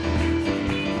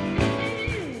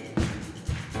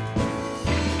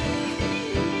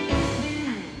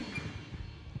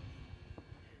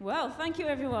Thank you,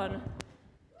 everyone.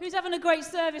 Who's having a great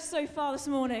service so far this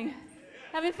morning?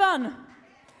 Having fun?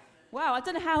 Wow, I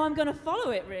don't know how I'm going to follow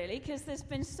it, really, because there's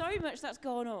been so much that's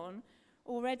gone on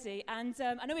already. And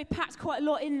I know we packed quite a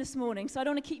lot in this morning, so I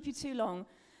don't want to keep you too long.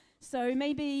 So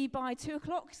maybe by 2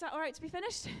 o'clock, is that all right to be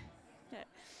finished? Yeah.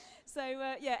 So,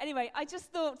 anyway, I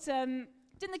just thought, didn't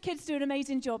the kids do an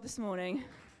amazing job this morning?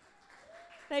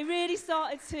 They really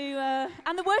started to,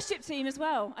 and the worship team as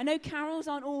well. I know carols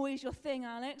aren't always your thing,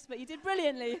 Alex, but you did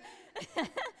brilliantly.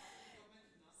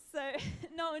 So,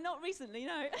 no, not recently,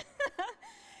 no.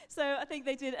 So I think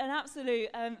they did an absolute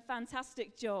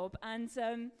fantastic job. And,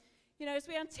 as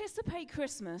we anticipate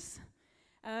Christmas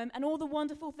and all the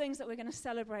wonderful things that we're going to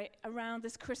celebrate around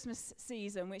this Christmas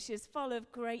season, which is full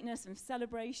of greatness and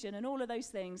celebration and all of those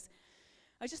things,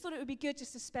 I just thought it would be good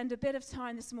just to spend a bit of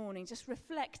time this morning just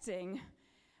reflecting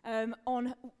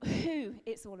on who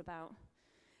it's all about.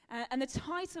 And the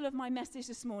title of my message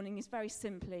this morning is very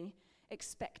simply,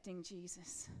 Expecting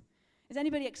Jesus. Is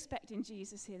anybody expecting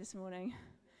Jesus here this morning?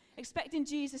 Expecting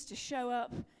Jesus to show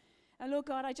up. And Lord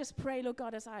God, I just pray, Lord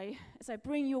God, as I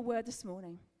bring your word this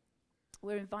morning,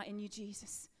 we're inviting you,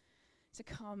 Jesus, to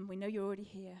come. We know you're already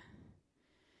here.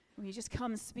 Will you just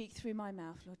come and speak through my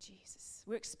mouth, Lord Jesus?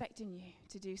 We're expecting you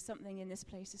to do something in this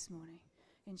place this morning,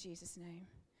 in Jesus' name.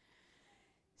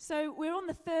 So we're on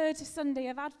the third Sunday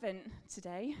of Advent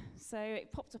today. So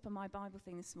it popped up on my Bible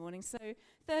thing this morning. So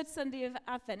third Sunday of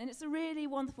Advent, and it's a really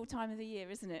wonderful time of the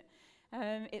year, isn't it?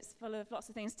 It's full of lots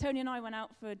of things. Tony and I went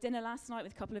out for dinner last night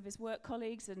with a couple of his work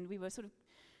colleagues, and we were sort of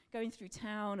going through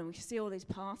town, and we could see all these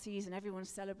parties, and everyone's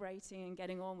celebrating and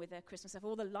getting on with their Christmas stuff.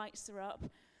 All the lights are up.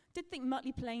 Did think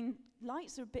Mutley Plain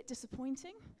lights are a bit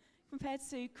disappointing compared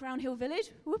to Crown Hill Village.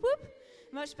 Whoop, whoop.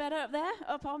 Much better up there,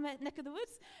 up our neck of the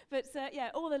woods. But,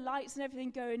 all the lights and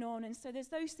everything going on. And so there's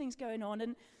those things going on.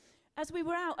 And as we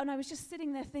were out, and I was just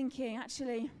sitting there thinking,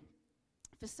 actually,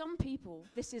 for some people,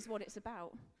 this is what it's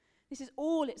about. This is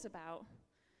all it's about.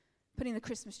 Putting the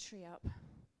Christmas tree up,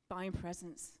 buying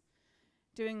presents,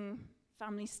 doing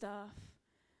family stuff,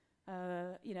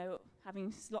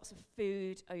 having lots of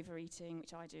food, overeating,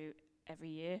 which I do every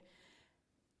year.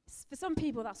 For some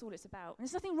people, that's all it's about. And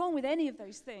there's nothing wrong with any of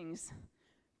those things.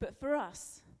 But for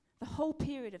us, the whole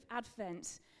period of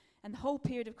Advent and the whole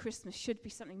period of Christmas should be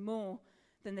something more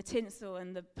than the tinsel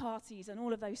and the parties and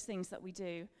all of those things that we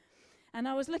do. And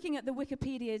I was looking at the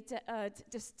Wikipedia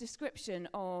description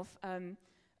of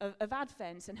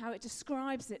Advent and how it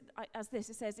describes it as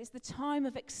this. It says, it's the time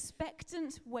of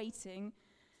expectant waiting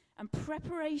and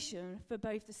preparation for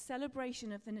both the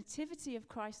celebration of the nativity of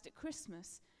Christ at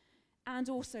Christmas and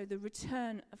also the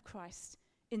return of Christ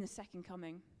in the second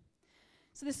coming.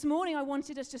 So this morning I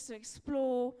wanted us just to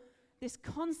explore this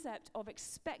concept of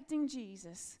expecting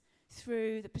Jesus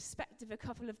through the perspective of a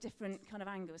couple of different kind of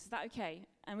angles. Is that okay?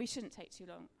 And we shouldn't take too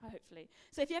long, hopefully.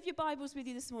 So if you have your Bibles with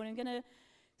you this morning, I'm going to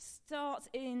start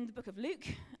in the book of Luke,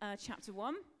 chapter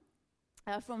 1,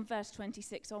 from verse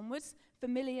 26 onwards.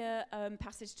 Familiar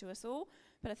passage to us all,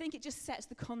 but I think it just sets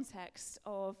the context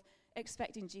of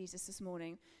expecting Jesus this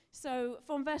morning. So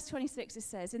from verse 26 it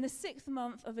says, in the 6th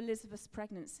month of Elizabeth's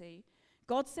pregnancy,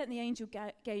 God sent the angel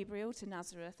Gabriel to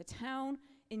Nazareth, a town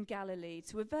in Galilee,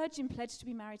 to a virgin pledged to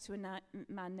be married to a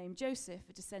man named Joseph,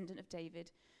 a descendant of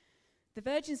David. The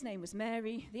virgin's name was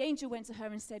Mary. The angel went to her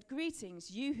and said,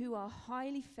 "Greetings, you who are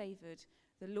highly favored.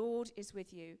 The Lord is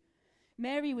with you."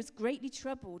 Mary was greatly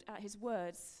troubled at his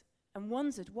words and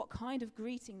wondered what kind of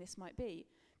greeting this might be.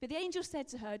 But the angel said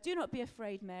to her, "Do not be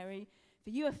afraid, Mary, for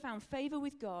you have found favor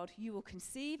with God. You will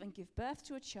conceive and give birth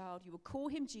to a child. You will call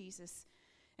him Jesus,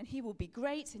 and he will be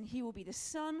great, and he will be the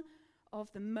Son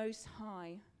of the Most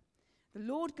High. The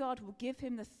Lord God will give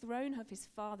him the throne of his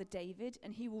father David,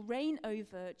 and he will reign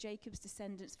over Jacob's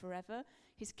descendants forever.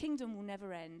 His kingdom will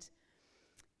never end."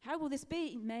 "How will this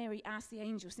be?" Mary asked the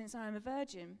angel, "since I am a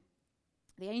virgin?"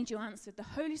 The angel answered, "The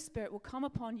Holy Spirit will come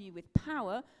upon you with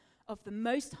power of the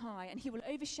Most High, and he will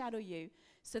overshadow you.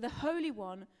 So the Holy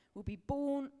One to be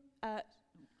born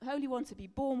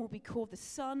will be called the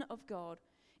Son of God.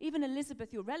 Even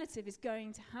Elizabeth, your relative, is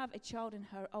going to have a child in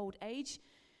her old age,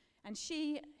 and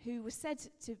she, who was said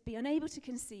to be unable to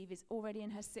conceive, is already in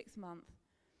her 6th month.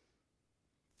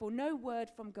 For no word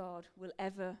from God will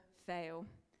ever fail."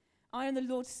 "I am the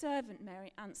Lord's servant,"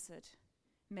 Mary answered.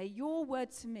 "May your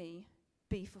word to me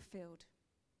be fulfilled."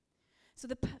 So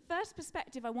the first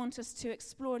perspective I want us to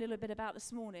explore a little bit about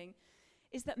this morning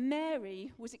is that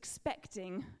Mary was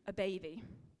expecting a baby.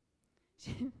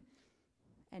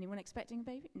 Anyone expecting a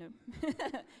baby? No.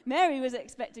 Mary was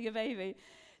expecting a baby.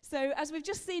 So as we've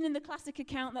just seen in the classic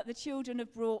account that the children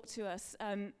have brought to us,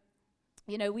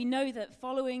 We know that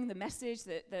following the message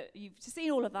that you've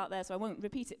seen all of that there, so I won't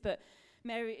repeat it, but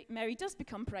Mary does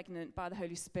become pregnant by the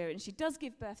Holy Spirit, and she does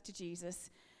give birth to Jesus.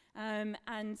 And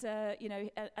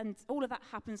all of that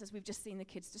happens as we've just seen the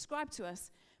kids describe to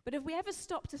us. But if we ever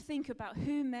stop to think about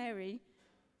who Mary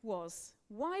was,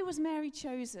 why was Mary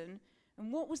chosen,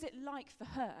 and what was it like for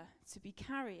her to be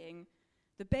carrying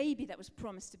the baby that was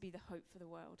promised to be the hope for the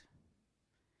world?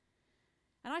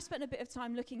 And I spent a bit of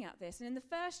time looking at this. And in the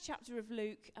first chapter of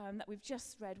Luke that we've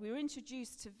just read, we were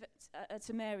introduced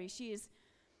to Mary. She is,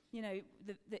 the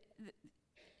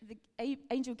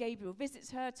angel Gabriel visits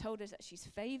her, told us that she's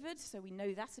favored, so we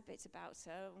know that a bit about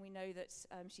her, and we know that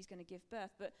she's going to give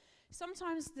birth. But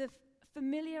sometimes the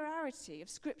familiarity of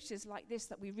scriptures like this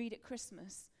that we read at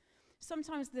Christmas,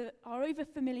 sometimes our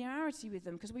over-familiarity with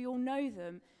them, because we all know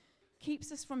them,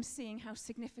 keeps us from seeing how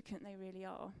significant they really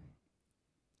are.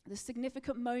 The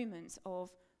significant moment of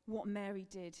what Mary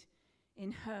did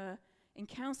in her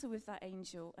encounter with that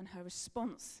angel and her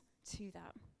response to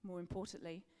that, more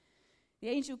importantly. The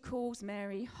angel calls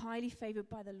Mary highly favored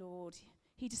by the Lord.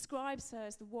 He describes her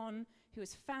as the one who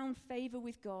has found favor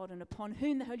with God and upon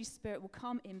whom the Holy Spirit will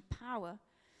come in power.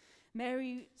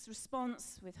 Mary's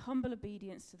response with humble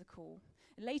obedience to the call.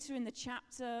 Later in the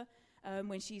chapter,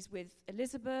 when she's with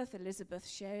Elizabeth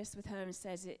shares with her and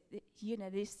says,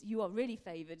 you are really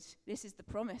favored. This is the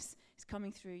promise. It's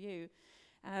coming through you.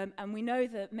 And we know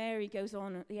that Mary goes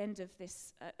on at the end of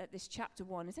this, at this chapter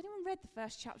 1. Has anyone read the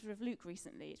first chapter of Luke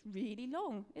recently? It's really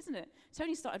long, isn't it?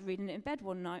 Tony started reading it in bed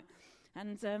one night.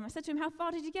 And I said to him, how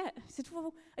far did you get? He said,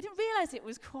 well, I didn't realize it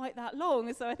was quite that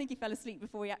long. So I think he fell asleep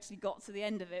before he actually got to the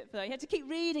end of it. But he had to keep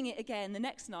reading it again the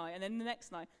next night and then the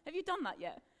next night. Have you done that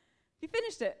yet? You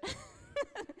finished it?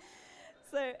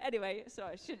 So anyway,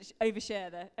 sorry, I shouldn't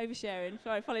overshare there. Oversharing.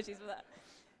 Sorry, apologies for that.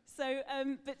 So,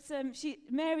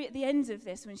 Mary at the end of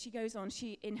this, when she goes on,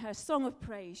 in her song of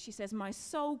praise, she says, my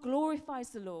soul glorifies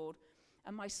the Lord,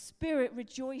 and my spirit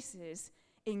rejoices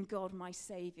in God my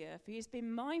Saviour, for he has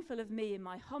been mindful of me in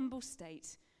my humble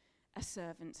state, a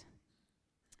servant.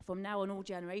 From now on all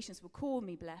generations will call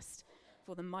me blessed,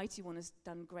 for the Mighty One has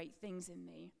done great things in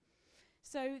me.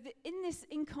 So in this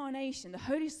incarnation, the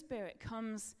Holy Spirit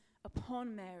comes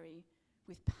upon Mary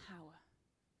with power,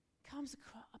 comes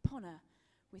upon her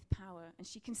with power, and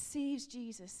she conceives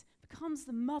Jesus, becomes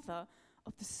the mother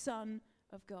of the Son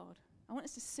of God. I want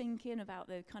us to sink in about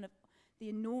the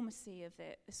enormity of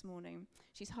it this morning.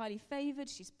 She's highly favored,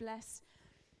 she's blessed,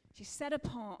 she's set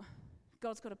apart.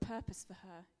 God's got a purpose for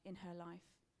her in her life,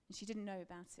 and she didn't know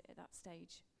about it at that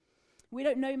stage. We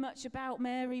don't know much about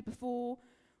Mary before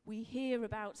we hear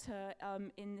about her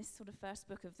in this sort of first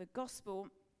book of the Gospel,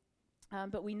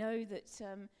 but we know that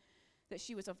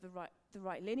she was of the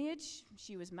right lineage.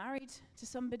 She was married to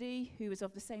somebody who was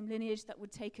of the same lineage that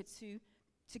would take her to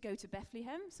go to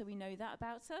Bethlehem, so we know that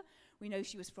about her. We know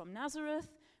she was from Nazareth.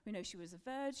 We know she was a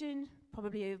virgin,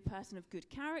 probably a person of good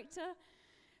character.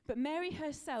 But Mary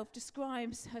herself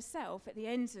describes herself at the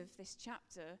end of this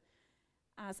chapter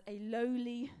as a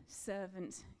lowly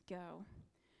servant girl.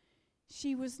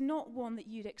 She was not one that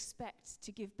you'd expect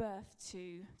to give birth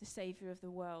to the Savior of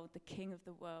the world, the King of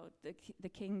the world, the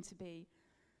King to be.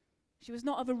 She was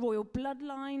not of a royal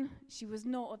bloodline. She was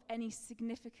not of any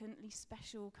significantly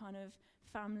special kind of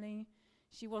family.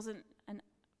 She wasn't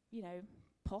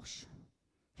posh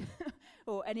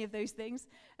or any of those things.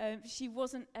 She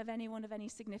wasn't of anyone of any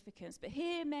significance. But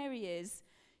here Mary is.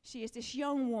 She is this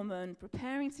young woman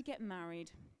preparing to get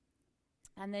married.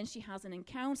 And then she has an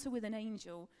encounter with an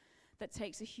angel that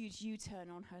takes a huge U-turn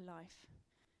on her life.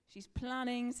 She's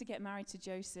planning to get married to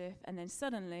Joseph, and then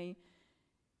suddenly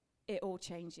it all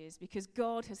changes because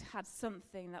God has had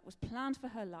something that was planned for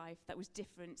her life that was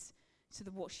different to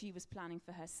what she was planning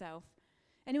for herself.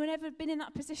 Anyone ever been in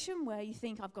that position where you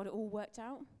think, I've got it all worked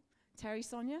out? Terry,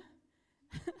 Sonia?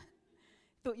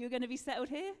 Thought you were going to be settled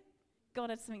here?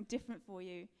 God had something different for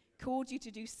you, called you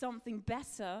to do something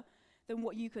better than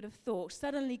what you could have thought.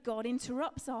 Suddenly God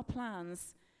interrupts our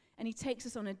plans and he takes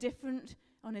us on a different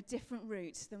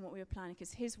route than what we were planning,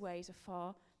 because his ways are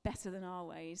far better than our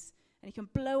ways. And he can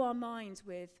blow our minds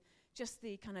with just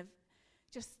the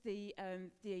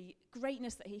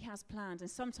greatness that he has planned. And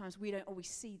sometimes we don't always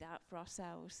see that for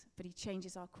ourselves, but he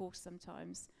changes our course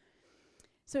sometimes.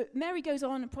 So Mary goes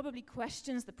on and probably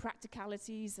questions the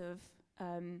practicalities of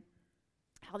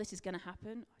how this is going to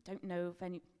happen. I don't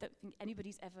think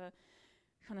anybody's ever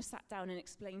kind of sat down and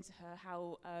explained to her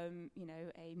how,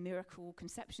 a miracle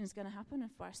conception is going to happen, and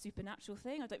for a supernatural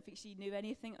thing. I don't think she knew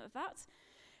anything of that.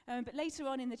 But later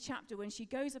on in the chapter, when she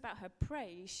goes about her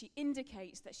praise, she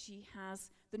indicates that she has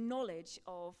the knowledge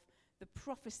of the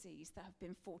prophecies that have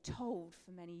been foretold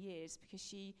for many years, because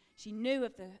she knew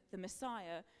of the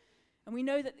Messiah. And we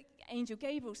know that the angel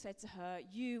Gabriel said to her,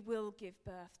 you will give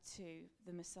birth to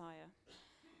the Messiah.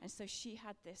 And so she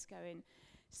had this going.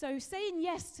 So saying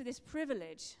yes to this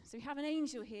privilege. So we have an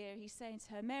angel here. He's saying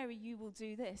to her, Mary, you will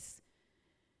do this.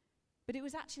 But it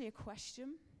was actually a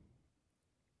question.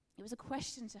 It was a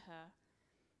question to her.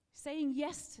 Saying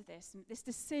yes to this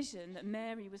decision that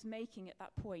Mary was making at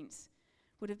that point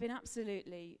would have been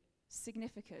absolutely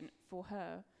significant for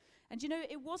her. And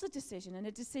it was a decision, and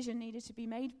a decision needed to be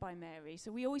made by Mary.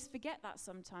 So we always forget that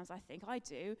sometimes, I think. I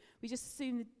do. We just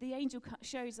assume that the angel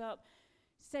shows up,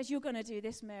 says, you're going to do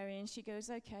this, Mary, and she goes,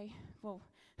 okay, well.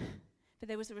 But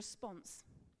there was a response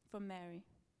from Mary.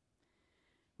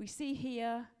 We see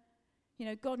here,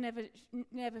 God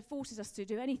never forces us to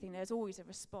do anything. There's always a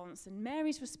response. And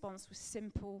Mary's response was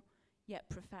simple yet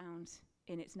profound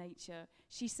in its nature.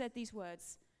 She said these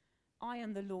words, I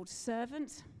am the Lord's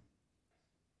servant.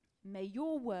 May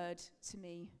your word to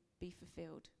me be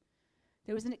fulfilled.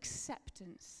 There was an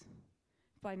acceptance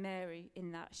by Mary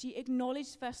in that. She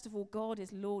acknowledged, first of all, God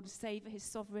as Lord and Savior, his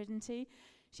sovereignty.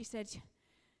 She said,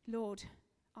 Lord,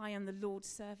 I am the Lord's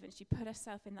servant. She put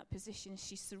herself in that position.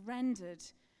 She surrendered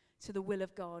to the will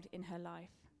of God in her life.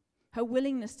 Her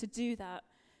willingness to do that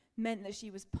meant that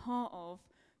she was part of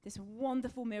this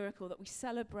wonderful miracle that we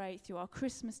celebrate through our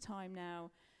Christmas time now,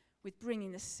 with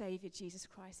bringing the Savior, Jesus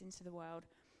Christ, into the world.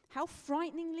 How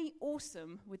frighteningly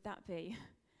awesome would that be?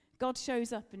 God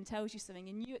shows up and tells you something,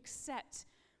 and you accept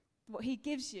what he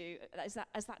gives you as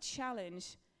that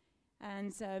challenge,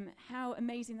 and how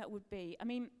amazing that would be. I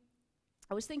mean,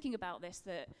 I was thinking about this,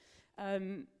 that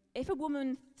if a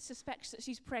woman suspects that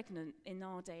she's pregnant in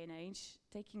our day and age,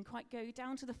 they can quite go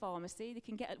down to the pharmacy. They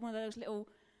can get one of those little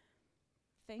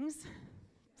things,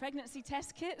 pregnancy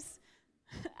test kits,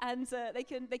 and they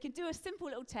can do a simple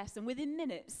little test, and within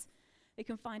minutes, they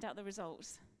can find out the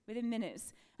results. Within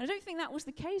minutes. And I don't think that was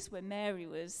the case when Mary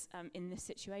was in this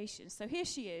situation. So here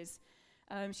she is.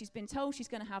 She's been told she's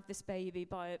going to have this baby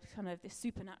by kind of this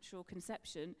supernatural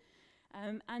conception.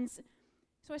 And so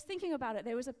I was thinking about it.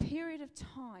 There was a period of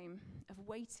time of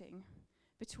waiting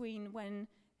between when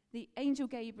the angel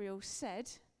Gabriel said,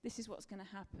 this is what's going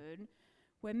to happen,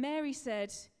 where Mary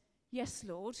said, yes,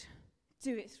 Lord,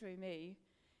 do it through me,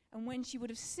 and when she would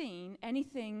have seen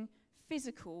anything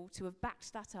physical to have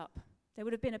backed that up. There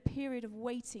would have been a period of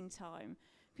waiting time,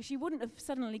 because she wouldn't have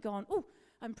suddenly gone, oh,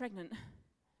 I'm pregnant.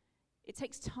 It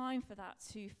takes time for that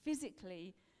to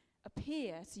physically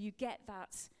appear, so you get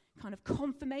that kind of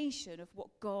confirmation of what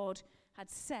God had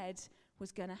said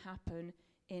was going to happen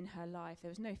in her life. There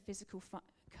was no physical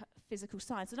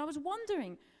signs. And I was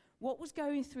wondering what was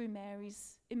going through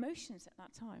Mary's emotions at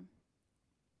that time.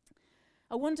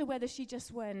 I wonder whether she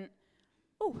just went,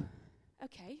 oh,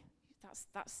 okay,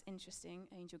 that's interesting,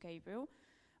 Angel Gabriel.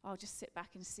 I'll just sit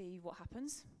back and see what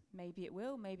happens. Maybe it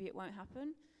will, maybe it won't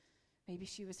happen. Maybe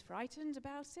she was frightened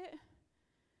about it.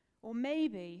 Or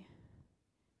maybe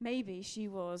she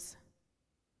was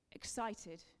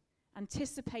excited,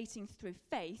 anticipating through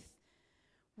faith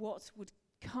what would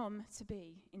come to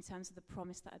be in terms of the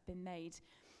promise that had been made.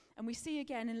 And we see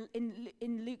again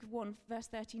in Luke 1, verse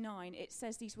 39, it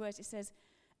says these words. It says,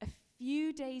 a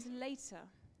few days later,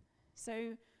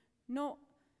 so not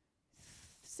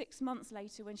 6 months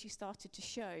later when she started to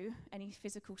show any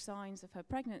physical signs of her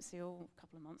pregnancy, or a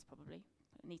couple of months probably.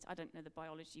 Anita, I don't know the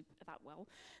biology that well.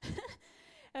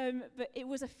 But it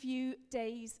was a few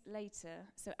days later.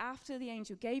 So after the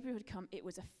angel Gabriel had come, it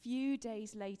was a few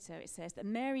days later, it says, that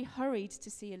Mary hurried to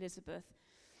see Elizabeth.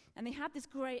 And they had this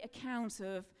great account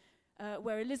of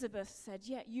where Elizabeth said,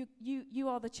 yeah, you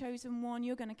are the chosen one,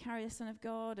 you're going to carry the Son of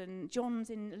God, and John's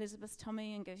in Elizabeth's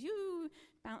tummy and goes, you,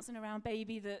 bouncing around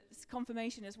baby, that's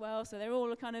confirmation as well, so they're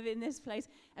all kind of in this place.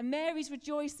 And Mary's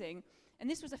rejoicing, and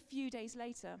this was a few days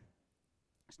later.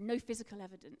 There's no physical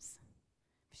evidence.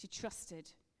 She trusted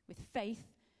with faith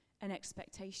and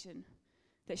expectation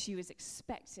that she was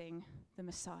expecting the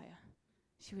Messiah.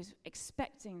 She was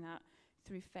expecting that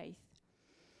through faith.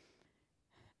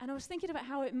 And I was thinking about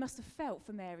how it must have felt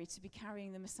for Mary to be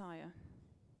carrying the Messiah.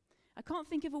 I can't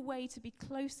think of a way to be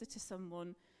closer to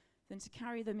someone than to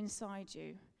carry them inside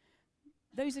you.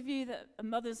 Those of you that are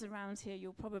mothers around here,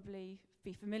 you'll probably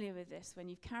be familiar with this. When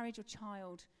you've carried your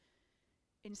child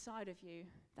inside of you,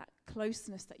 that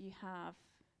closeness that you have,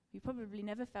 you probably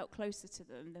never felt closer to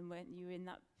them than when you were in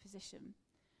that position.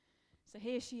 So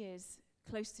here she is,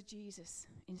 close to Jesus,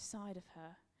 inside of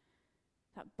her,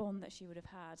 that bond that she would have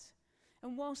had.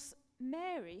 And whilst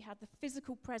Mary had the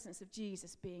physical presence of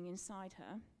Jesus being inside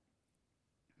her,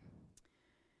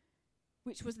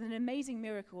 which was an amazing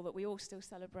miracle that we all still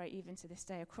celebrate even to this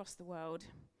day across the world,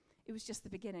 it was just the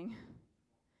beginning.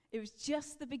 It was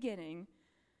just the beginning.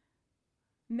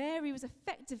 Mary was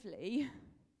effectively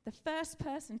the first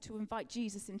person to invite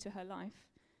Jesus into her life.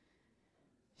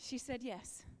 She said,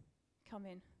 yes, come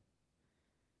in.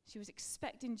 She was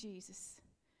expecting Jesus.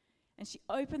 And she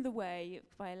opened the way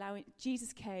by allowing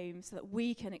Jesus came so that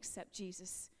we can accept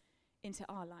Jesus into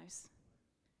our lives.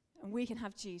 And we can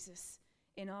have Jesus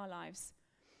in our lives.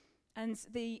 And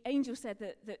the angel said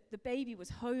that the baby was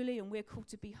holy and we're called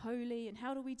to be holy. And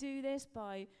how do we do this?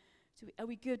 Are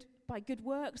we good by good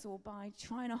works or by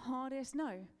trying our hardest?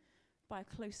 No, by a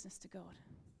closeness to God.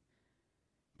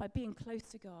 By being close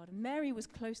to God. And Mary was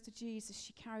close to Jesus.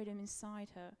 She carried him inside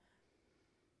her.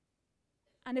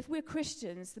 And if we're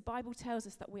Christians, the Bible tells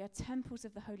us that we are temples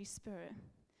of the Holy Spirit.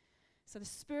 So the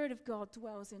Spirit of God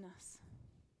dwells in us.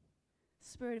 The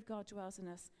Spirit of God dwells in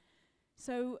us.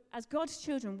 So as God's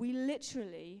children, we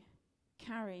literally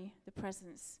carry the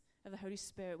presence of the Holy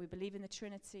Spirit. We believe in the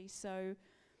Trinity. So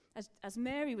as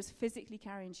Mary was physically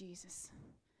carrying Jesus,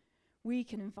 we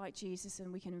can invite Jesus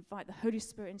and we can invite the Holy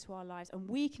Spirit into our lives, and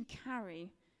we can carry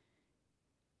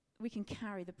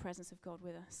the presence of God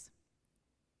with us.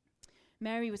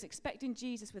 Mary was expecting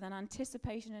Jesus with an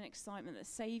anticipation and excitement that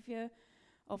the Savior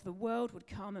of the world would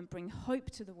come and bring hope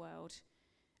to the world.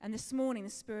 And this morning, the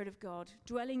Spirit of God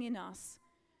dwelling in us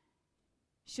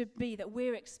should be that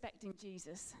we're expecting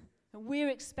Jesus. That we're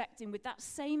expecting with that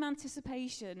same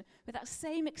anticipation, with that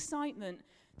same excitement,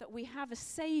 that we have a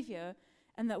Savior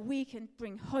and that we can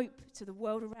bring hope to the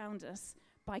world around us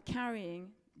by carrying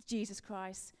Jesus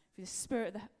Christ through the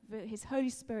Spirit, His Holy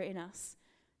Spirit in us,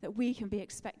 that we can be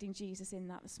expecting Jesus in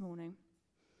that this morning.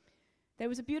 There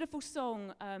was a beautiful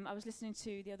song I was listening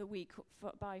to the other week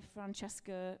by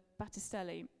Francesca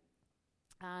Battistelli.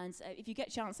 And if you get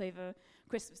a chance over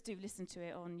Christmas, do listen to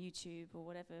it on YouTube or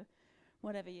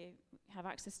whatever you have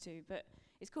access to. But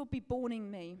it's called Be Born in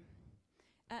Me.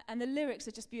 And the lyrics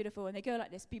are just beautiful. And they go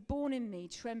like this. Be born in me,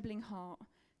 trembling heart.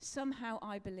 Somehow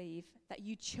I believe that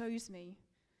you chose me.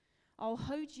 I'll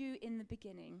hold you in the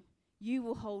beginning. You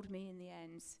will hold me in the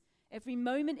end. Every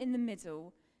moment in the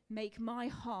middle, make my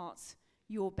heart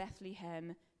your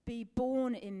Bethlehem. Be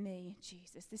born in me,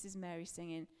 Jesus. This is Mary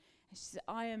singing. And she said,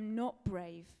 I am not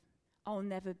brave. I'll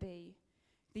never be.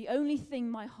 The only thing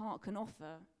my heart can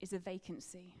offer is a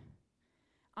vacancy.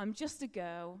 I'm just a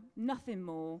girl, nothing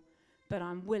more, but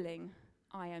I'm willing.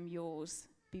 I am yours.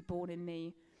 Be born in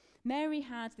me. Mary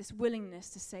had this willingness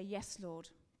to say, yes, Lord,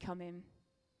 come in.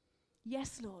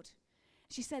 Yes, Lord.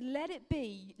 She said, let it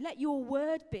be, let your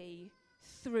word be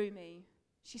through me.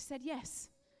 She said yes.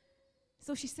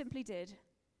 So she simply did.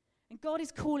 And God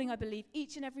is calling, I believe,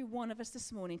 each and every one of us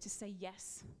this morning to say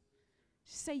yes.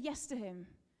 Just say yes to him.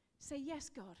 Say, yes,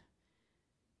 God.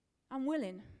 I'm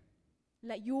willing.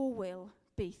 Let your will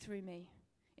be through me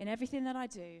in everything that I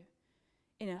do,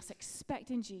 in us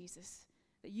expecting Jesus,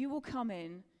 that you will come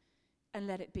in and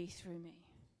let it be through me.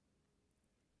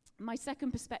 My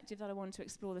second perspective that I want to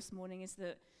explore this morning is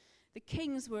that the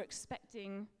Jews were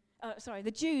expecting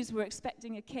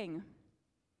a king.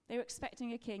 They were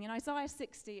expecting a king. In Isaiah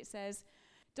 60 it says,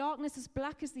 darkness as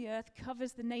black as the earth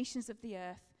covers the nations of the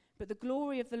earth, but the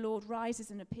glory of the Lord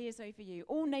rises and appears over you.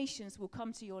 All nations will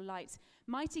come to your light.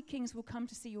 Mighty kings will come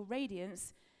to see your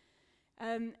radiance.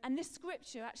 And this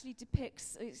scripture actually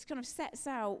depicts, it kind of sets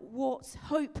out what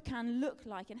hope can look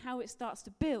like and how it starts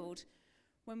to build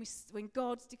when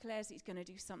God declares that he's going to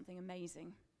do something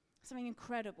amazing, something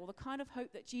incredible, the kind of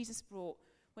hope that Jesus brought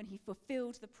when he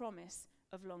fulfilled the promise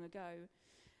of long ago.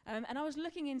 And I was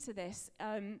looking into this,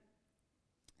 there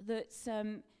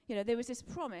was this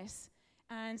promise,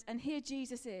 and here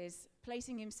Jesus is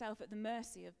placing himself at the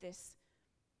mercy of this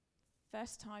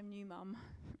first-time new mum,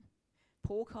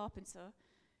 poor carpenter,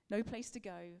 no place to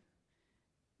go,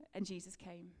 and Jesus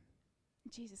came.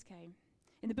 Jesus came.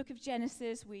 In the book of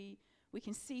Genesis, we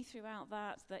can see throughout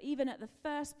that even at the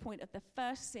first point of the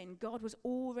first sin, God was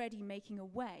already making a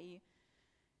way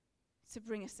to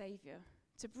bring a savior,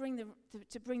 to bring the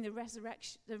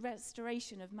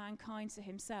restoration of mankind to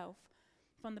himself.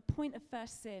 From the point of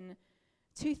first sin,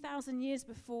 2,000 years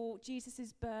before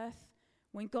Jesus' birth,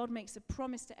 when God makes a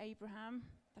promise to Abraham,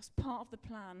 that's part of the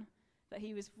plan that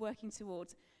he was working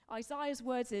towards. Isaiah's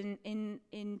words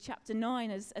in chapter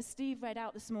 9, as Steve read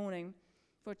out this morning,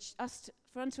 for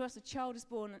unto us a child is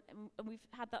born, and we've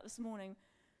had that this morning.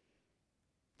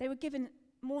 They were given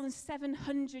more than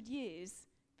 700 years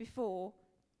before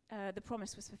the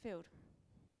promise was fulfilled.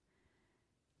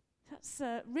 That's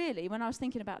really, when I was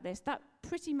thinking about this, that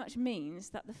pretty much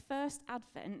means that the first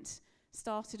Advent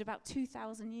started about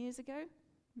 2,000 years ago.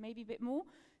 maybe a bit more.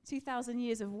 2,000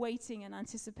 years of waiting and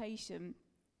anticipation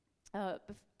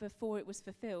before it was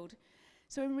fulfilled.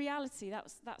 So in reality,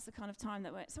 that's the kind of time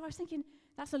that so I was thinking,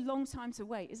 that's a long time to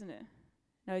wait, isn't it?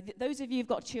 No, those of you who've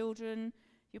got children,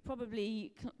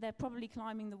 they're probably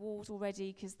climbing the walls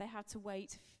already because they had to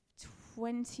wait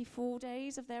 24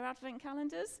 days of their Advent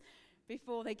calendars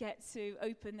before they get to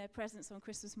open their presents on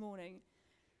Christmas morning.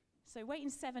 So waiting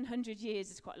 700 years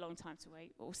is quite a long time to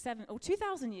wait, or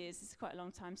 2,000 years is quite a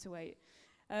long time to wait,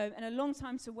 and a long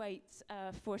time to wait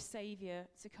for a Saviour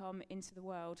to come into the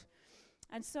world.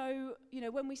 And so,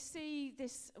 when we see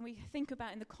this and we think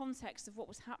about in the context of what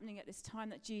was happening at this time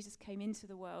that Jesus came into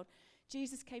the world,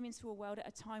 Jesus came into a world at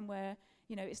a time where,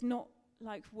 it's not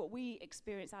like what we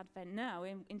experience Advent now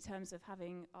in terms of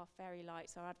having our fairy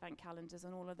lights, our Advent calendars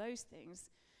and all of those things,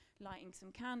 lighting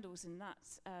some candles in that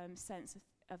sense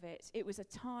of it. It was a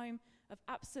time of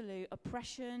absolute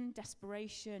oppression,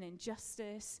 desperation,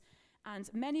 injustice, and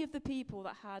many of the people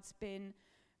that had been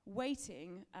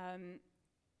waiting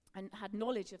and had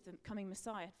knowledge of the coming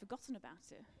Messiah had forgotten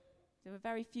about it. There were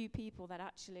very few people that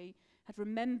actually had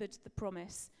remembered the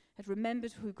promise, had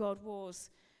remembered who God was,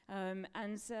 and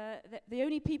the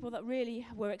only people that really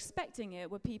were expecting it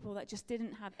were people that just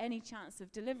didn't have any chance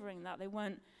of delivering that. They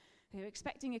were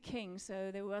expecting a king,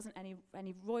 so there wasn't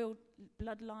any royal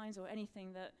bloodlines or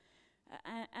anything that,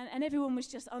 and everyone was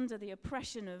just under the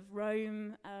oppression of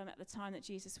Rome at the time that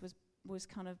Jesus was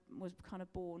kind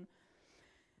of born.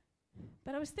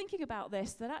 But I was thinking about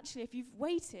this, that actually if you've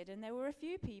waited, and there were a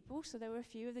few people, so there were a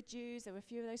few of the Jews, there were a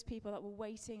few of those people that were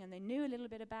waiting, and they knew a little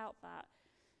bit about that.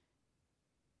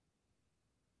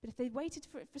 But if they waited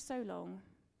for it for so long,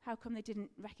 how come they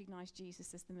didn't recognize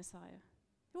Jesus as the Messiah?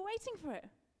 They were waiting for it.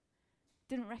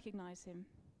 Didn't recognize him.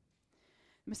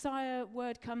 Messiah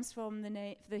word comes from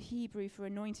the Hebrew for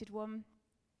anointed one.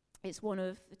 It's one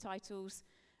of the titles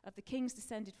of the kings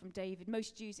descended from David.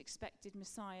 Most Jews expected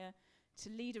Messiah to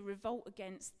lead a revolt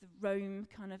against the Rome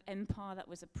kind of empire that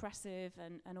was oppressive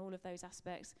and all of those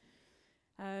aspects,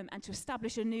 and to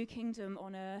establish a new kingdom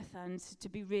on earth and to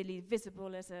be really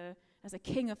visible as a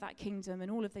king of that kingdom and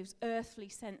all of those earthly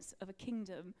sense of a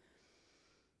kingdom.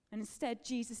 And instead,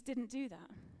 Jesus didn't do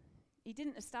that. He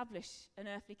didn't establish an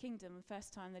earthly kingdom the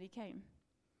first time that he came.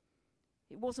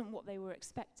 It wasn't what they were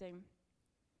expecting.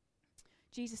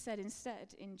 Jesus said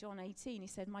instead in John 18, he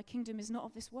said, "My kingdom is not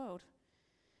of this world."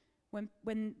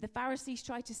 When the Pharisees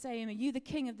tried to say him, "Are you the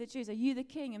king of the Jews? Are you the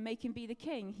king?" and make him be the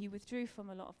king, he withdrew from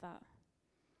a lot of that.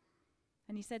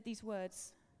 And he said these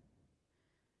words.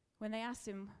 When they asked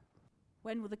him,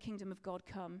 "When will the kingdom of God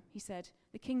come?" he said,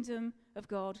 "The kingdom of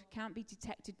God can't be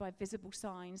detected by visible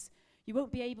signs. You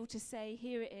won't be able to say,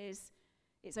 'Here it is,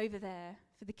 it's over there,'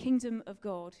 for the kingdom of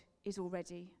God is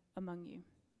already among you."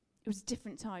 It was a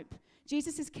different type.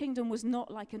 Jesus' kingdom was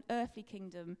not like an earthly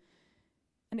kingdom,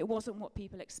 and it wasn't what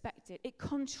people expected. It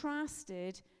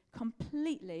contrasted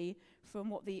completely from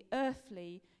what the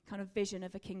earthly kind of vision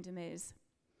of a kingdom is.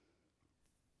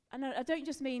 And I don't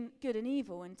just mean good and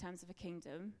evil in terms of a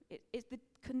kingdom. It's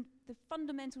the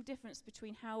fundamental difference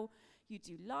between how you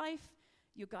do life,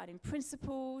 your guiding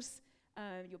principles,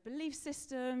 your belief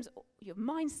systems, your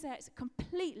mindsets,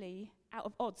 completely out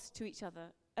of odds to each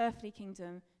other. Earthly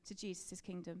kingdom to Jesus'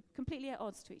 kingdom, completely at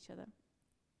odds to each other.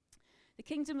 The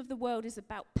kingdom of the world is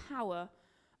about power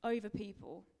over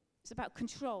people. It's about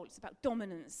control. It's about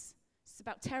dominance. It's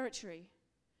about territory.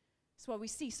 That's why we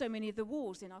see so many of the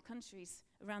wars in our countries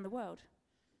around the world.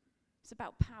 It's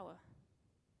about power.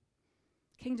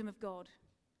 Kingdom of God.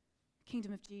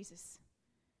 Kingdom of Jesus.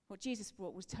 What Jesus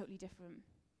brought was totally different.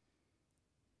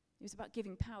 It was about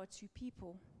giving power to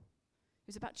people. It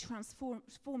was about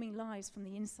transforming lives from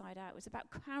the inside out. It was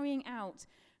about carrying out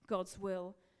God's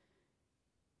will.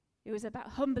 It was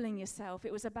about humbling yourself.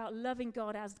 It was about loving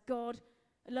God as God,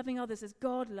 loving others as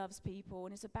God loves people.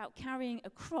 And it's about carrying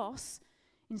a cross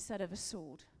instead of a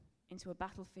sword into a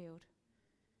battlefield.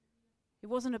 It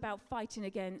wasn't about fighting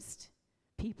against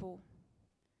people.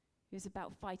 It was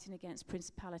about fighting against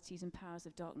principalities and powers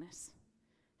of darkness.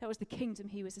 That was the kingdom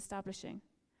he was establishing.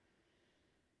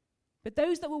 But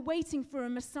those that were waiting for a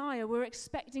Messiah were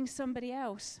expecting somebody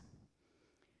else.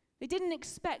 They didn't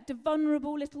expect a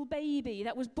vulnerable little baby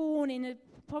that was born in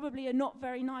probably a not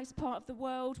very nice part of the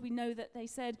world. We know that they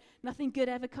said nothing good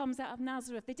ever comes out of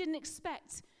Nazareth. They didn't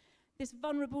expect this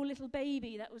vulnerable little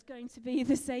baby that was going to be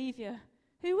the Savior.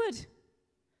 Who would?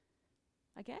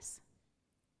 I guess.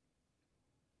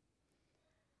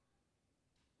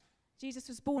 Jesus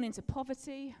was born into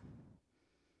poverty.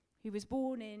 He was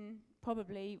born in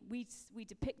probably, we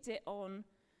depict it on,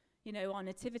 our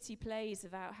nativity plays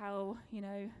about how,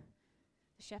 the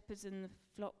shepherds and the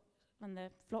flock and the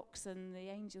flocks and the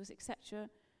angels, etc.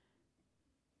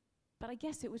 But I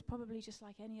guess it was probably just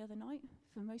like any other night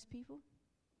for most people.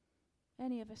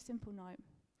 Any other simple night.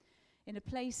 In a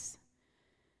place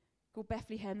called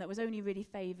Bethlehem that was only really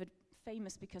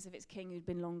famous because of its king who'd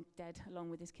been long dead along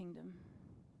with his kingdom.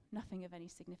 Nothing of any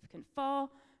significance. Far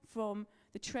from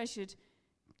the treasured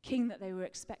king that they were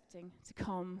expecting to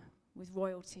come with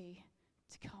royalty,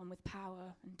 to come with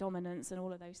power and dominance and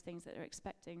all of those things that they're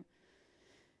expecting.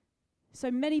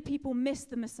 So many people missed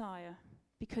the Messiah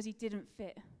because he didn't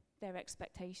fit their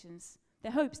expectations.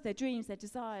 Their hopes, their dreams, their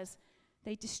desires,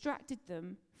 they distracted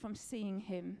them from seeing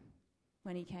him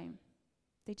when he came.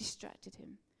 They distracted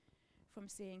him from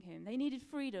seeing him. They needed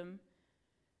freedom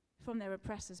from their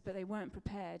oppressors, but they weren't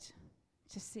prepared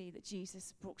to see that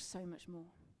Jesus brought so much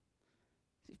more.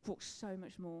 He brought so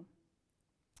much more.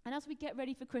 And as we get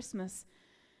ready for Christmas,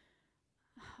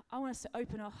 I want us to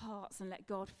open our hearts and let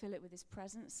God fill it with his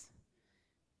presence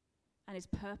and his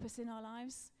purpose in our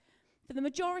lives. For the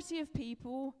majority of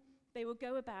people, they will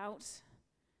go about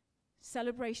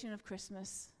celebration of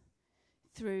Christmas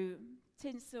through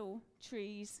tinsel,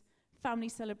 trees, family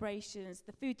celebrations,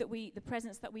 the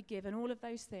presents that we give, and all of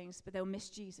those things, but they'll miss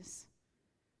Jesus.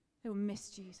 They'll miss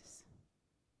Jesus.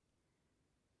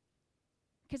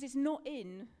 Because it's not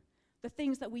in the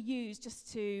things that we use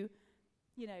just to,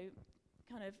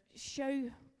 kind of show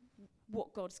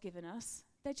what God's given us.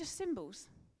 They're just symbols.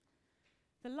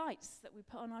 The lights that we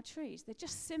put on our trees, they're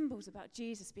just symbols about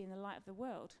Jesus being the light of the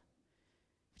world.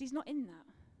 But he's not in that.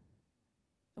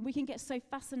 And we can get so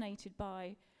fascinated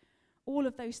by all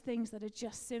of those things that are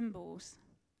just symbols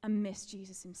and miss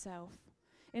Jesus himself.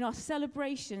 In our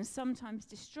celebrations, sometimes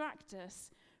distract us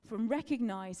from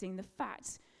recognizing the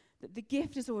fact that the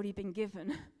gift has already been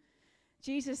given.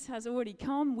 Jesus has already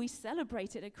come. We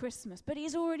celebrate it at Christmas, but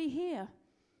he's already here.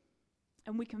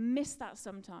 And we can miss that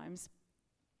sometimes.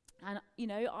 And,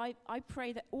 I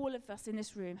pray that all of us in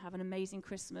this room have an amazing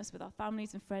Christmas with our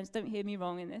families and friends. Don't hear me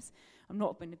wrong in this. I'm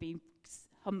not going to be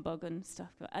humbug and stuff.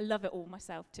 I love it all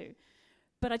myself too.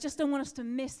 But I just don't want us to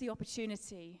miss the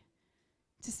opportunity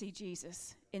to see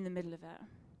Jesus in the middle of it.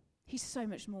 He's so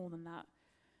much more than that.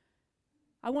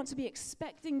 I want to be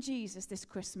expecting Jesus this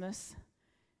Christmas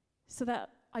so that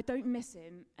I don't miss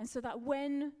him, and so that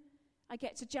when I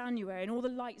get to January and all the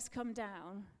lights come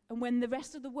down, and when the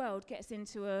rest of the world gets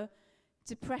into a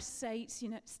depressed state,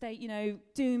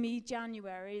 doomy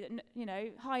January,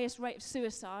 highest rate of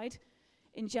suicide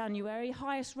in January,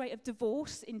 highest rate of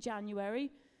divorce in January,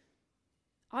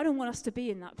 I don't want us to be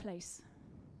in that place.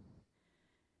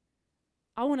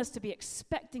 I want us to be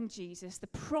expecting Jesus, the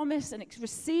promise, and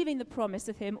receiving the promise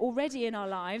of him already in our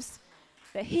lives,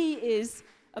 that he is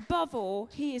above all,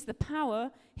 he is the power,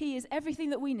 he is everything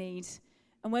that we need.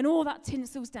 And when all that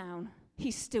tinsel's down,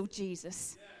 he's still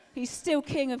Jesus. He's still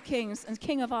King of Kings and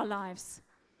King of our lives.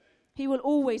 He will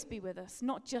always be with us,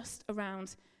 not just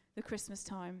around the Christmas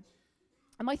time.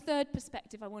 And my third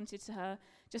perspective I wanted to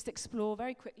just explore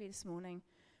very quickly this morning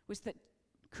was that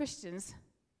Christians,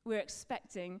 we're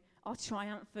expecting our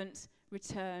triumphant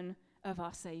return of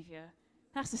our Saviour.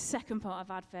 That's the second part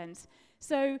of Advent.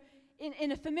 So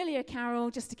in a familiar carol,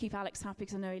 just to keep Alex happy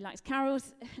because I know he likes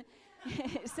carols,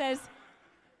 it says,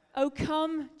 "O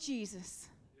come, Jesus.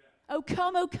 O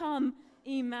come,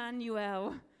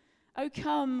 Emmanuel. O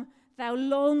come, thou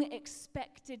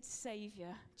long-expected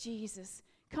Saviour, Jesus.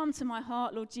 Come to my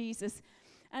heart, Lord Jesus."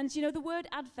 And the word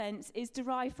Advent is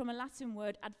derived from a Latin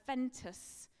word,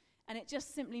 adventus, and it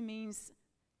just simply means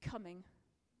coming.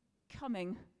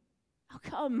 Coming. Oh,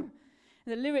 come.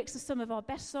 The lyrics of some of our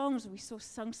best songs, we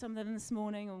sung some of them this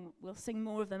morning, and we'll sing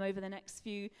more of them over the next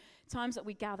few times that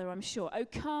we gather, I'm sure. Oh,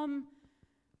 come,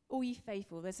 all ye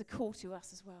faithful. There's a call to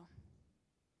us as well.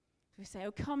 We say,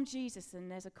 oh, come, Jesus,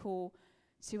 and there's a call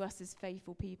to us as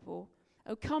faithful people.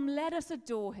 Oh, come, let us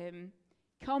adore him.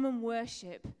 Come and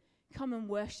worship. Come and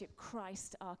worship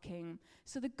Christ our King.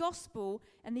 So the gospel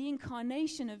and the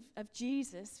incarnation of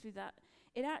Jesus through that,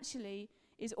 it actually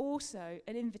is also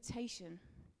an invitation.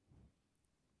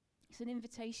 It's an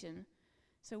invitation.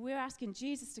 So we're asking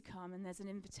Jesus to come, and there's an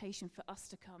invitation for us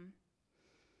to come.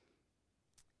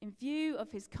 In view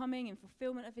of his coming and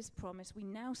fulfillment of his promise, we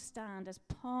now stand as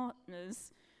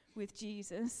partners with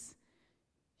Jesus,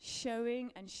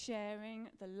 showing and sharing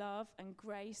the love and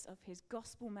grace of his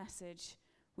gospel message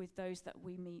with those that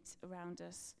we meet around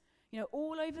us.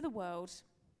 All over the world,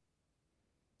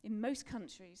 in most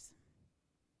countries,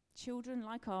 children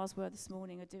like ours were this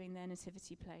morning are doing their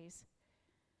nativity plays.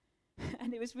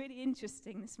 And it was really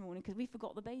interesting this morning because we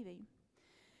forgot the baby.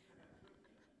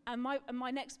 And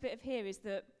my next bit of here is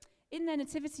that in their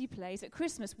nativity plays at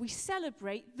Christmas, we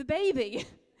celebrate the baby.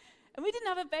 And we didn't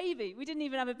have a baby. We didn't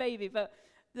even have a baby. But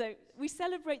we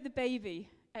celebrate the baby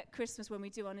at Christmas when we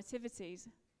do our nativities.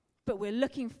 But we're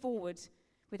looking forward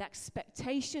with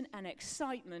expectation and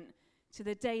excitement to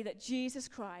the day that Jesus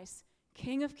Christ,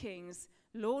 King of Kings,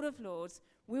 Lord of Lords,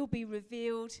 will be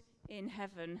revealed in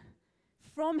heaven.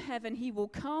 From heaven, he will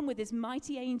come with his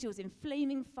mighty angels in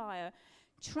flaming fire,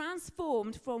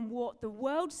 transformed from what the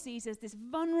world sees as this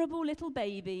vulnerable little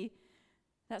baby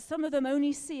that some of them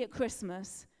only see at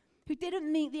Christmas, who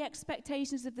didn't meet the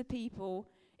expectations of the people,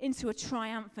 into a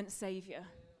triumphant Savior.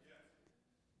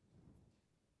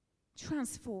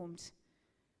 Transformed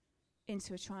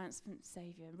into a triumphant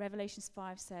Savior. Revelation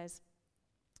 5 says,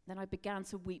 "Then I began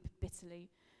to weep bitterly,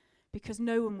 because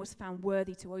no one was found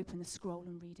worthy to open the scroll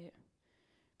and read it.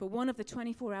 But one of the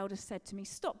 24 elders said to me,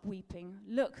 'Stop weeping.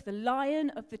 Look, the Lion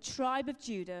of the tribe of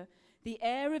Judah, the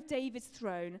heir of David's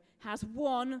throne, has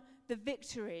won the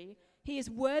victory. He is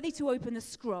worthy to open the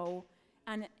scroll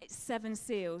and its 7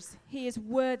 seals.'" He is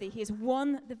worthy. He has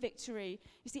won the victory.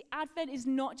 You see, Advent is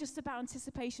not just about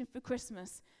anticipation for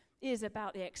Christmas. It is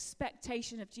about the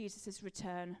expectation of Jesus'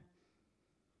 return.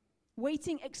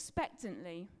 Waiting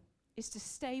expectantly is to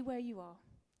stay where you are,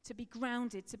 to be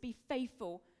grounded, to be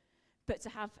faithful, but to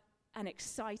have an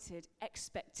excited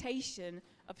expectation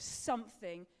of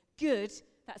something good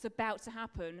that's about to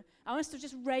happen. I want us to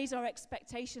just raise our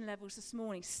expectation levels this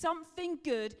morning. Something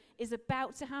good is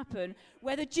about to happen.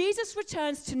 Whether Jesus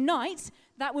returns tonight,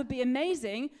 that would be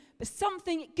amazing, but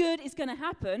something good is going to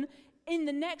happen in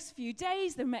the next few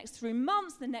days, the next few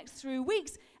months, the next few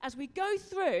weeks. As we go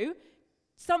through,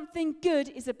 something good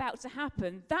is about to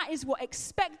happen. That is what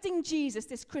expecting Jesus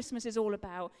this Christmas is all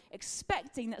about.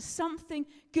 Expecting that something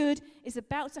good is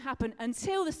about to happen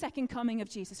until the second coming of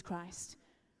Jesus Christ.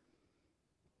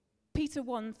 Peter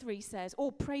 1:3 says,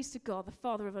 "All praise to God, the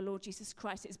Father of our Lord Jesus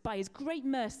Christ. It is by his great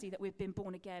mercy that we've been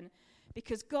born again.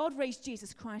 Because God raised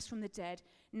Jesus Christ from the dead,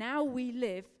 now we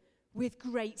live with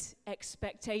great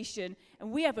expectation.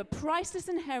 And we have a priceless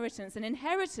inheritance, an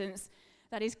inheritance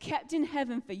that is kept in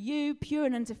heaven for you, pure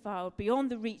and undefiled,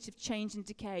 beyond the reach of change and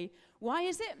decay." Why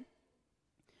is it?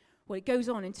 Well, it goes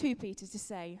on in 2 Peter to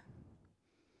say,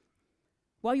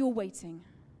 "While you're waiting,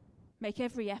 make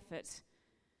every effort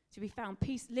to be found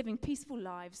living peaceful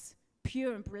lives,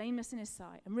 pure and blameless in his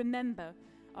sight. And remember,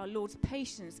 our Lord's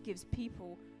patience gives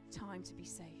people time to be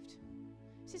saved."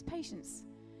 This is patience.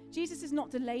 Jesus is not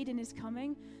delayed in his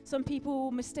coming. Some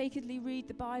people mistakenly read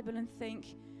the Bible and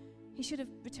think he should have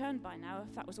returned by now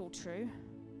if that was all true.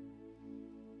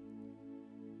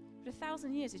 But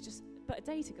 1,000 years is just but a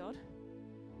day to God.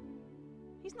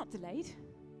 He's not delayed.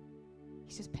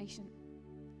 He's just patient.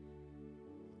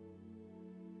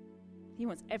 He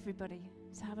wants everybody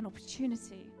to have an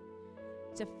opportunity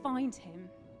to find him,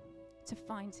 to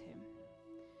find him.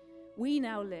 We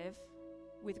now live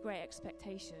with great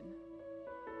expectation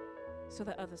so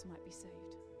that others might be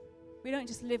saved. We don't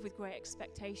just live with great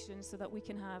expectation so that we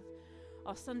can have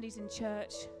our Sundays in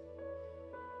church,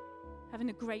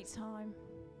 having a great time,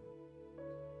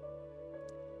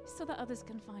 so that others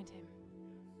can find him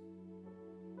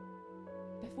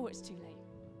before it's too late.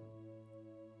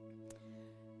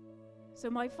 So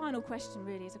my final question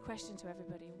really is a question to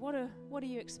everybody. What are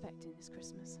you expecting this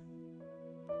Christmas?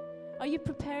 Are you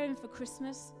preparing for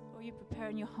Christmas, or are you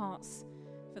preparing your hearts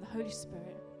for the Holy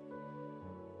Spirit?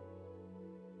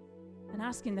 And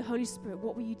asking the Holy Spirit,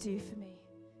 what will you do for me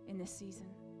in this season?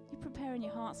 Are you preparing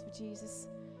your hearts for Jesus?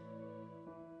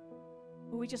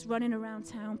 Or are we just running around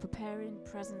town preparing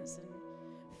presents and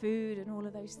food and all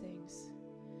of those things?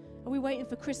 Are we waiting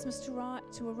for Christmas to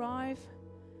arrive?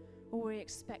 Or are we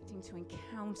expecting to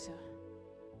encounter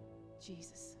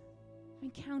Jesus?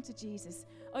 Encounter Jesus.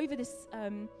 Over this,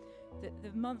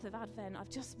 the month of Advent, I've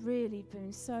just really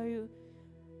been so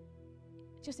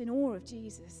just in awe of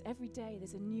Jesus. Every day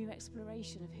there's a new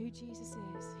exploration of who Jesus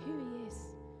is, who he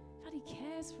is, that he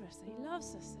cares for us, that he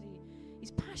loves us, that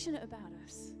he's passionate about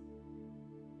us,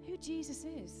 who Jesus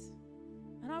is.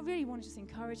 And I really want to just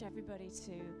encourage everybody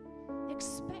to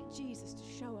expect Jesus to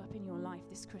show up in your life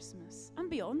this Christmas and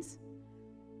beyond.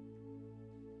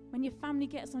 When your family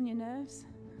gets on your nerves,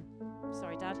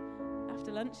 sorry, Dad,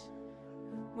 after lunch.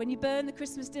 When you burn the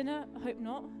Christmas dinner, I hope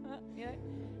not.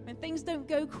 When things don't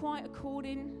go quite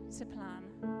according to plan,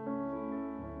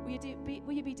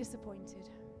 will you be disappointed?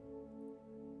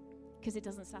 Because it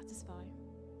doesn't satisfy.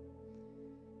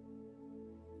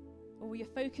 Or will your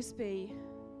focus be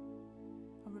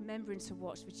on remembering to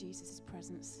watch for Jesus'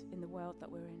 presence in the world that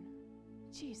we're in?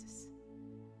 Jesus.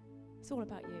 It's all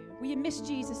about you. Will you miss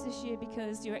Jesus this year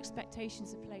because your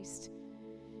expectations are placed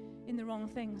in the wrong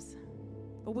things?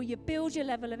 Or will you build your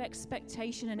level of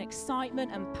expectation and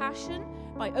excitement and passion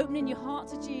by opening your heart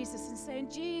to Jesus and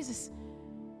saying, Jesus,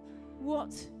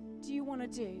 what do you want to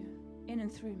do in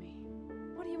and through me?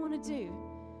 What do you want to do,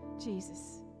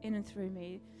 Jesus, in and through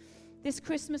me? This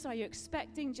Christmas, are you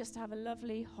expecting just to have a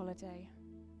lovely holiday?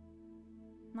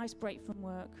 Nice break from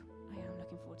work. I am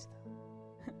looking forward to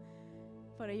that.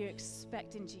 But are you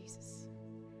expecting Jesus?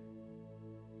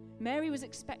 Mary was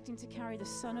expecting to carry the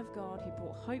Son of God who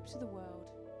brought hope to the world.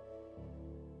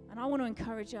 And I want to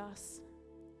encourage us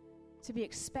to be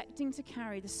expecting to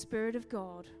carry the Spirit of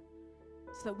God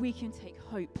so that we can take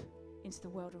hope into the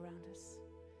world around us.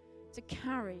 To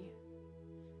carry,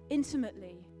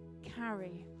 intimately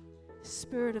carry the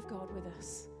Spirit of God with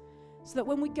us. So that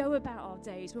when we go about our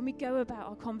days, when we go about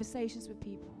our conversations with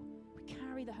people, we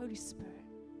carry the Holy Spirit.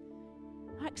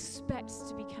 I expect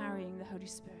to be carrying the Holy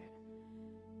Spirit.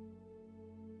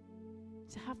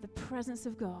 To have the presence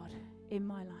of God in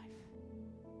my life.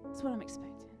 That's what I'm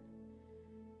expecting.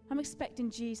 I'm expecting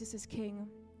Jesus as King,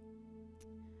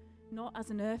 not as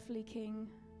an earthly king,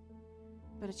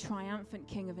 but a triumphant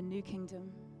king of a new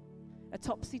kingdom. A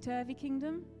topsy-turvy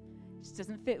kingdom, which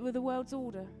doesn't fit with the world's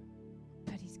order,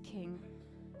 but he's king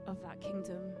of that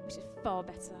kingdom, which is far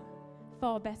better,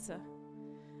 far better.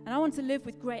 And I want to live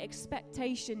with great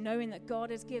expectation, knowing that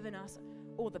God has given us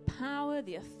all the power,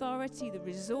 the authority, the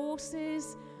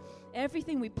resources,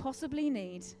 everything we possibly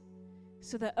need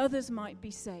so that others might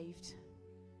be saved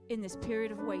in this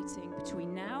period of waiting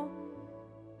between now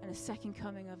and the second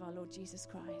coming of our Lord Jesus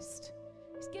Christ.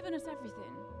 He's given us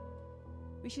everything.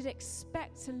 We should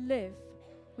expect to live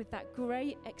with that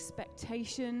great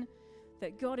expectation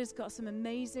that God has got some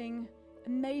amazing,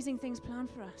 amazing things planned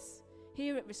for us.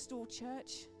 Here at Restore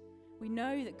Church, we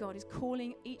know that God is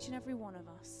calling each and every one of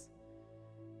us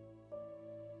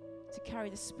to carry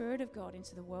the Spirit of God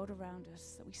into the world around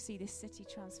us, that we see this city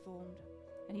transformed.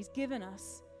 And he's given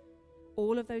us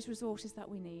all of those resources that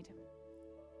we need.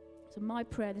 So my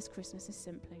prayer this Christmas is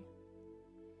simply,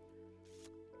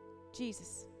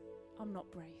 Jesus, I'm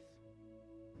not brave.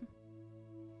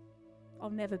 I'll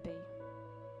never be.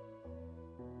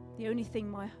 The only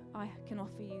thing I can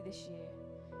offer you this year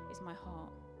is my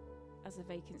heart as a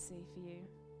vacancy for you.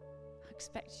 I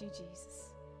expect you,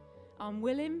 Jesus. I'm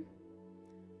willing.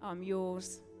 I'm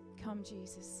yours. Come,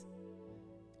 Jesus.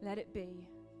 Let it be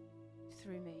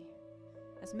through me.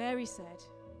 As Mary said,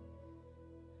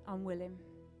 I'm willing.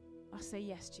 I say,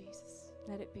 yes, Jesus.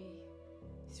 Let it be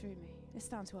through me. Let's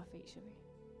stand to our feet, shall we?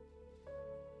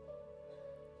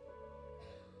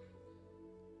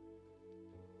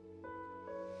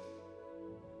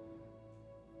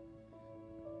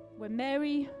 When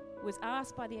Mary was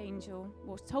asked by the angel,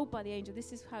 was told by the angel,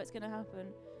 this is how it's going to happen,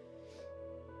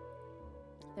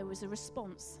 there was a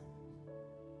response.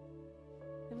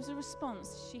 There was a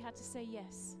response. She had to say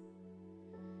yes.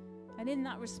 And in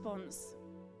that response,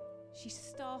 she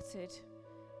started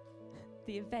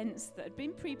the events that had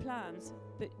been pre-planned,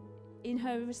 but in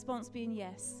her response being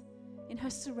yes, in her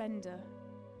surrender,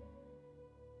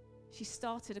 she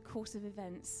started a course of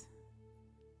events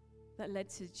that led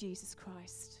to Jesus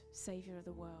Christ, Savior of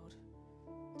the world,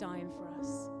 dying for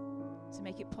us, to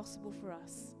make it possible for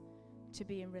us to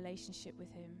be in relationship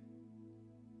with him.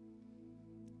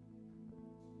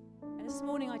 And this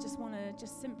morning I just want to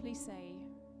just simply say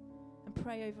and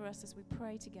pray over us as we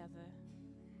pray together.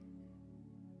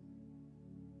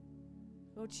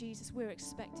 Lord Jesus, we're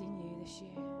expecting you this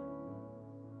year.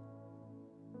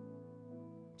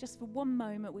 Just for one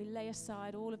moment, we lay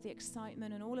aside all of the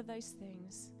excitement and all of those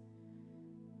things.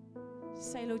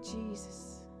 Say, Lord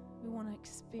Jesus, we want to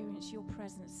experience your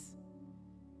presence.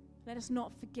 Let us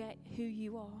not forget who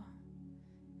you are,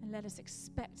 and let us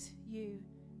expect you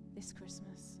this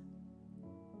Christmas.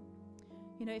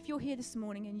 You know, if you're here this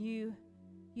morning and you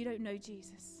don't know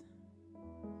Jesus,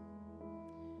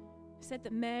 I said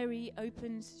that Mary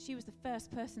she was the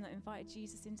first person that invited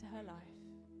Jesus into her life.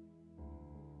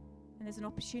 And there's an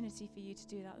opportunity for you to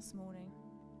do that this morning.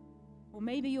 Or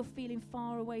maybe you're feeling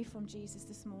far away from Jesus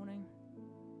this morning.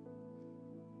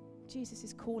 Jesus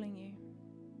is calling you.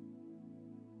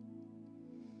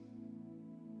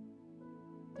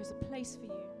 There's a place for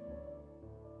you.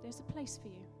 There's a place for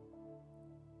you.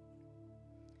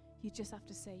 You just have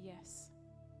to say yes.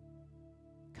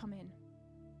 Come in.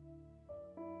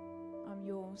 I'm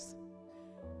yours.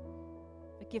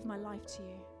 I give my life to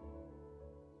you.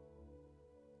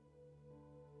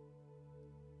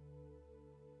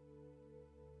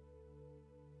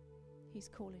 He's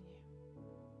calling you.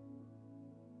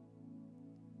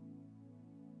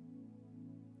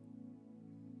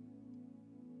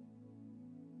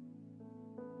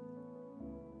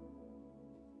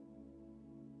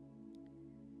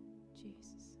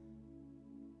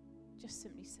 Just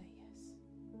simply say yes.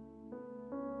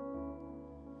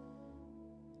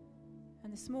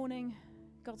 And this morning,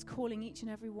 God's calling each and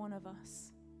every one of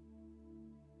us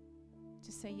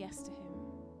to say yes to him.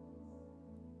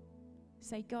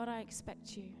 Say, God, I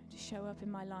expect you to show up in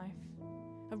my life.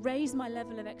 I raise my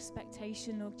level of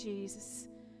expectation, Lord Jesus.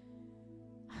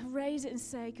 I raise it and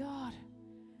say, God,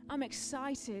 I'm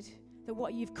excited that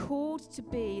what you've called to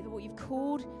be, that what you've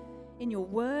called in your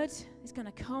word is going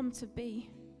to come to be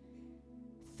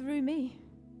through me.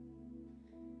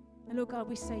 And Lord God,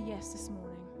 we say yes this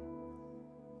morning.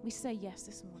 We say yes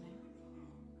this morning.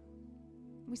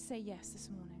 We say yes this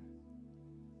morning.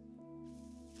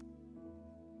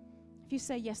 If you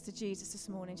say yes to Jesus this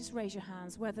morning, just raise your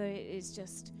hands, whether it is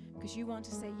just because you want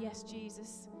to say yes,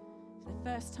 Jesus, for the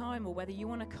first time, or whether you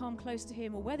want to come close to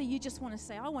him, or whether you just want to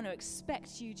say, I want to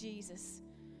expect you, Jesus.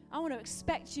 I want to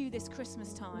expect you this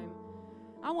Christmas time.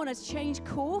 I want to change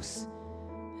course.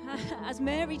 As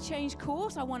Mary changed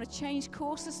course, I want to change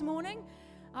course this morning.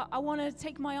 I want to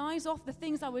take my eyes off the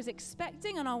things I was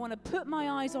expecting, and I want to put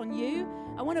my eyes on you.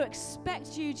 I want to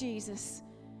expect you, Jesus.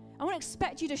 I want to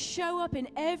expect you to show up in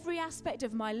every aspect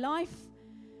of my life.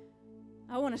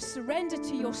 I want to surrender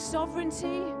to your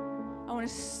sovereignty. I want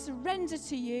to surrender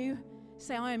to you.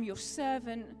 Say, I am your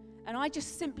servant. And I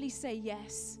just simply say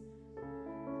yes.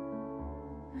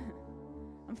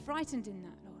 I'm frightened in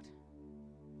that, Lord.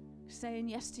 Saying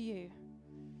yes to you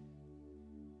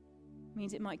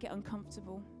means it might get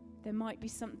uncomfortable. There might be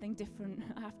something different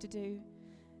I have to do.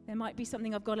 There might be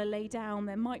something I've got to lay down.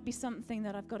 There might be something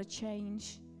that I've got to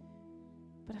change.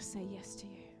 But I say yes to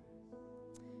you.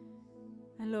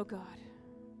 And Lord God,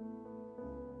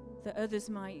 that others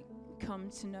might come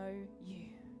to know you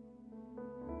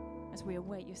as we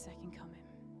await your second coming.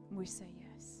 We say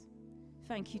yes.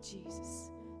 Thank you,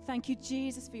 Jesus. Thank you,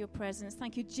 Jesus, for your presence.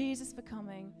 Thank you, Jesus, for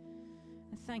coming.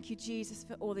 And thank you, Jesus,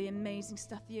 for all the amazing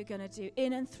stuff that you're going to do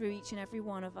in and through each and every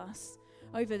one of us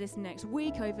over this next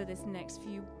week, over this next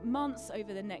few months,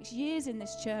 over the next years in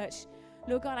this church.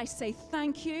 Lord God, I say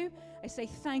thank you. I say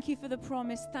thank you for the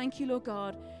promise. Thank you, Lord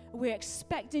God. We're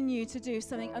expecting you to do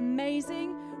something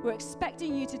amazing. We're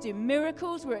expecting you to do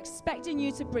miracles. We're expecting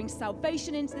you to bring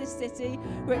salvation into this city.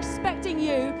 We're expecting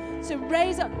you to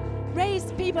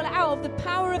raise people out of the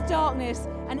power of darkness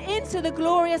and into the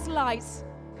glorious light.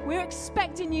 We're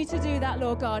expecting you to do that,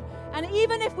 Lord God. And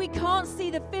even if we can't see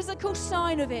the physical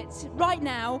sign of it right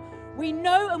now, we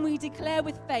know and we declare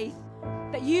with faith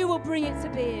that you will bring it to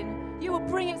being. You will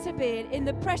bring it to being. In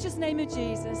the precious name of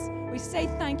Jesus, we say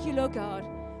thank you, Lord God.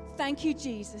 Thank you,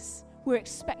 Jesus. We're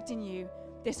expecting you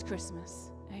this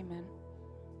Christmas. Amen.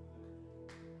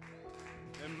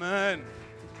 Amen.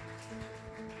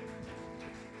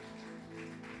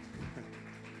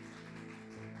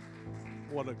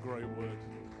 What a great word.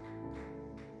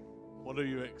 What are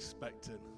you expecting?